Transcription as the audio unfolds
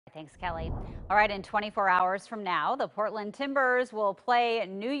Thanks, Kelly. All right, in 24 hours from now, the Portland Timbers will play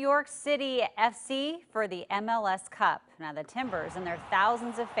New York City FC for the MLS Cup. Now, the Timbers and their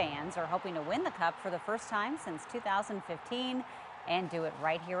thousands of fans are hoping to win the Cup for the first time since 2015 and do it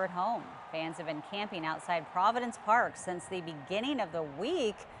right here at home. Fans have been camping outside Providence Park since the beginning of the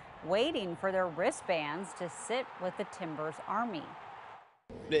week, waiting for their wristbands to sit with the Timbers Army.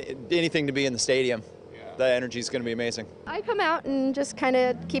 Anything to be in the stadium. The energy is going to be amazing. I come out and just kind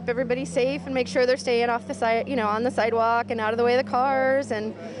of keep everybody safe and make sure they're staying off the side, on the sidewalk and out of the way of the cars,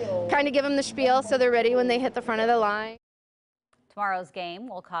 and kind of give them the spiel so they're ready when they hit the front of the line. Tomorrow's game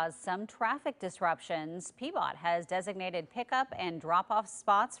will cause some traffic disruptions. PBOT has designated pickup and drop-off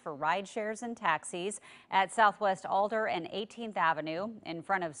spots for ride shares and taxis at Southwest Alder and 18th Avenue in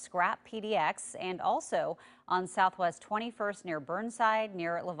front of Scrap PDX, and also on Southwest 21st near Burnside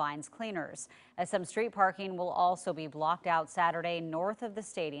near Levine's Cleaners. Some street parking will also be blocked out Saturday north of the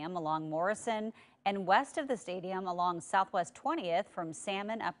stadium along Morrison and west of the stadium along Southwest 20th from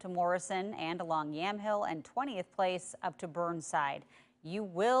Salmon up to Morrison and along Yamhill and 20th Place up to Burnside. You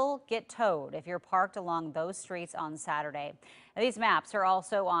will get towed if you're parked along those streets on Saturday. Now, these maps are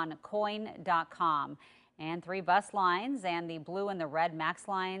also on coin.com. And 3 bus lines and the blue and the red MAX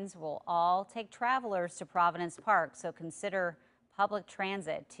lines will all take travelers to Providence Park, so consider public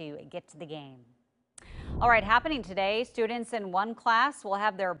transit to get to the game. All right, happening today, students in one class will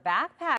have their backpacks